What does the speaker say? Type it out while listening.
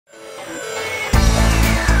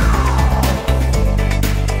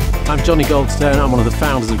I'm Johnny Goldstone, I'm one of the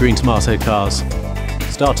founders of Green Tomato Cars.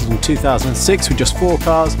 Started in 2006 with just 4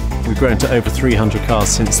 cars, we've grown to over 300 cars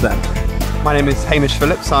since then. My name is Hamish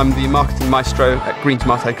Phillips, I'm the marketing maestro at Green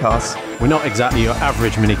Tomato Cars. We're not exactly your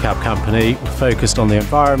average minicab company, we're focused on the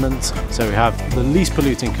environment, so we have the least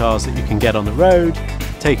polluting cars that you can get on the road,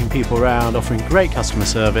 taking people around, offering great customer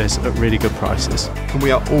service at really good prices. And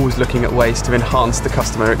we are always looking at ways to enhance the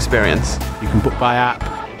customer experience. You can book by app,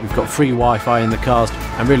 we've got free Wi-Fi in the cars,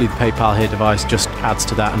 and really the PayPal Here device just adds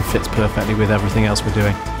to that and fits perfectly with everything else we're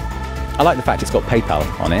doing. I like the fact it's got PayPal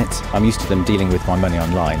on it. I'm used to them dealing with my money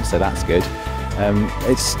online, so that's good.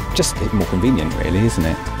 It's just more convenient really, isn't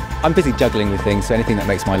it? I'm busy juggling with things, so anything that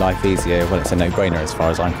makes my life easier, well, it's a no-brainer as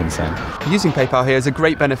far as I'm concerned. Using PayPal Here is a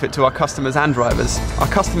great benefit to our customers and drivers. Our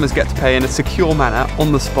customers get to pay in a secure manner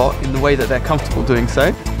on the spot in the way that they're comfortable doing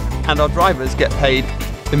so, and our drivers get paid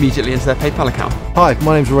immediately into their PayPal account. Hi,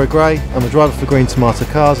 my name's Roy Gray. I'm a driver for Green Tomato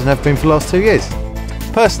Cars and have been for the last 2 years.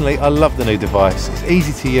 Personally, I love the new device. It's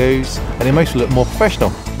easy to use and it makes it look more professional.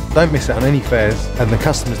 Don't miss out on any fares, and the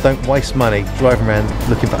customers don't waste money driving around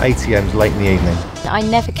looking for ATMs late in the evening. I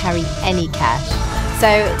never carry any cash,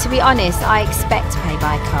 so to be honest, I expect to pay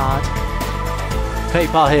by card.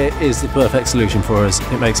 PayPal Here is the perfect solution for us.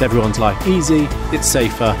 It makes everyone's life easy, it's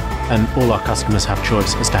safer, and all our customers have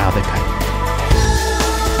choice as to how they pay.